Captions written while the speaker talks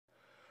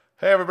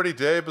Hey everybody,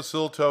 Dave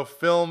Basulto,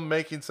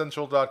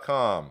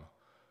 filmmakingcentral.com.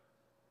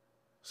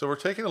 So we're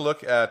taking a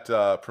look at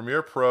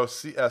Premiere Pro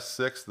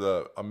CS6,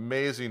 the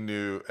amazing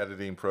new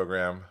editing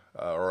program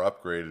or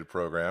upgraded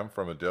program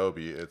from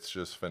Adobe. It's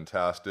just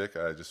fantastic.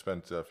 I just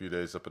spent a few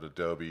days up at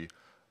Adobe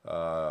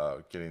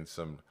getting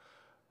some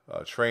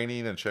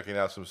training and checking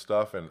out some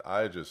stuff, and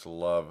I just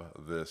love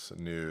this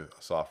new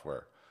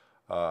software.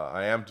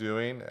 I am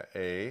doing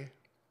a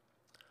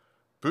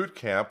boot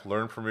camp,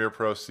 Learn Premiere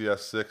Pro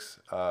CS6,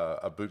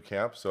 a boot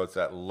camp. So it's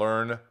at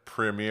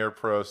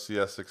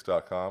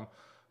learnpremiereprocs6.com.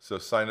 So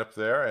sign up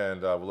there,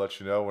 and we'll let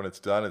you know when it's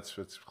done. It's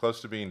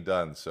close to being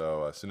done.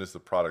 So as soon as the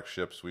product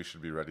ships, we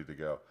should be ready to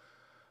go.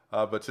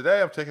 But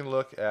today I'm taking a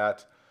look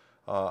at,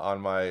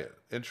 on my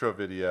intro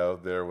video,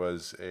 there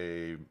was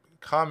a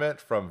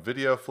comment from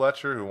Video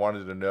Fletcher who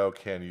wanted to know,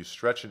 can you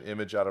stretch an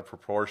image out of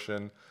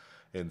proportion?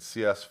 In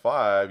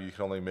CS5, you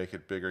can only make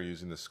it bigger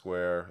using the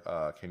square.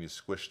 Can you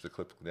squish the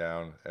clip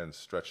down and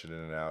stretch it in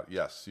and out?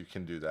 Yes, you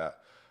can do that.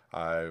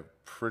 I'm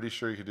pretty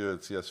sure you can do it in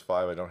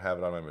CS5. I don't have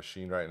it on my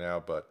machine right now,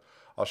 but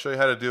I'll show you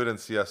how to do it in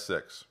CS6.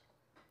 So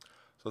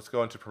let's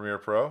go into Premiere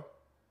Pro.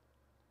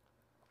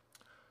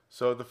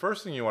 So the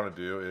first thing you want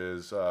to do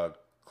is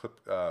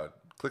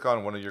click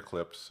on one of your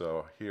clips.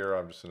 So here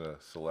I'm just going to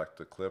select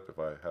the clip. If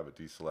I have it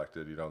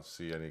deselected, you don't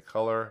see any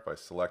color. If I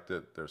select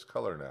it, there's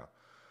color now.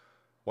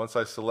 Once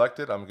I select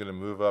it, I'm going to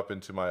move up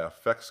into my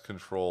effects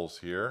controls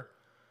here,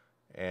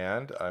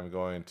 and I'm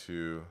going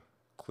to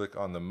click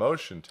on the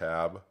motion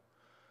tab,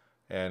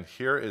 and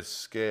here is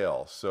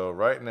scale. So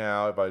right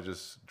now, if I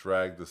just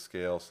drag the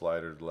scale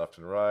slider to left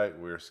and right,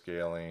 we're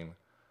scaling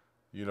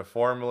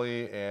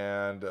uniformly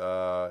and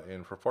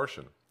in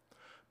proportion.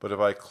 But if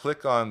I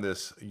click on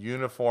this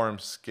uniform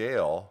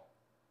scale,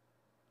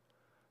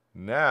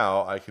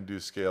 now I can do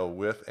scale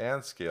width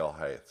and scale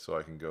height. So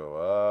I can go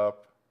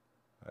up,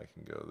 I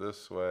can go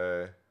this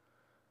way.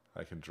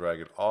 I can drag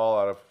it all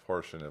out of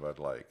proportion if I'd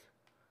like.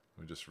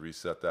 Let me just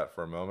reset that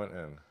for a moment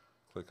and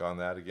click on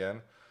that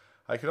again.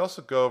 I can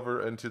also go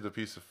over into the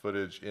piece of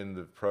footage in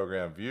the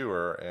program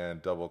viewer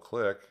and double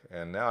click,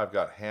 and now I've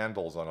got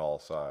handles on all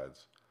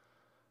sides.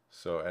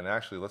 So, and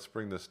actually let's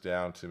bring this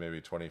down to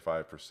maybe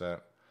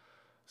 25%.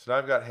 So now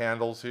I've got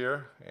handles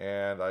here,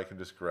 and I can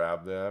just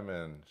grab them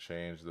and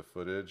change the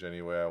footage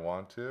any way I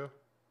want to.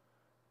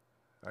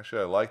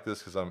 Actually, I like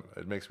this because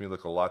it makes me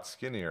look a lot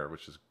skinnier,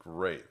 which is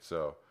great.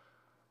 So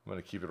I'm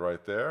going to keep it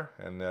right there.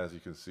 And as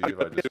you can see, if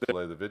I just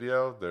play the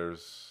video,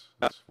 it's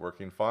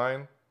working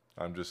fine.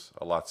 I'm just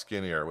a lot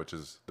skinnier, which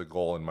is the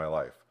goal in my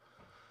life.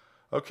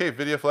 Okay,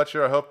 Video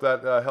Fletcher, I hope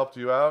that helped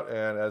you out.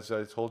 And as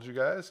I told you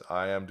guys,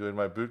 I am doing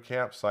my boot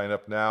camp. Sign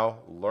up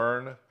now.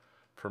 Learn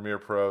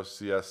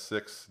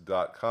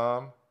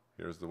PremiereProCS6.com.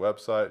 Here's the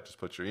website. Just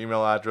put your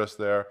email address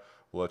there.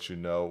 We'll let you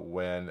know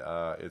when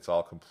it's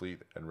all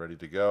complete and ready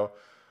to go.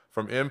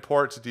 From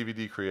import to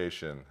DVD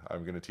creation,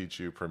 I'm going to teach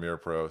you Premiere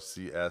Pro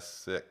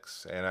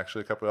CS6 and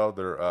actually a couple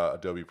other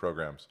Adobe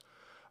programs.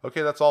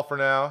 Okay, that's all for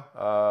now.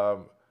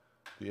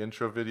 The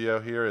intro video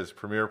here is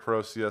Premiere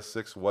Pro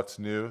CS6, what's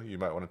new? You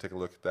might want to take a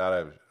look at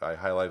that. I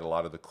highlight a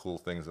lot of the cool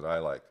things that I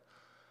like.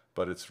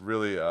 But it's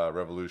really a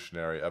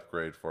revolutionary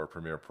upgrade for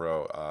Premiere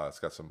Pro. It's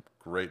got some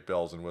great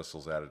bells and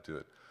whistles added to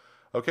it.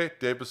 Okay,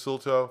 Dave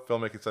Basulto,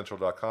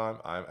 filmmakingcentral.com.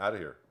 I'm out of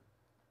here.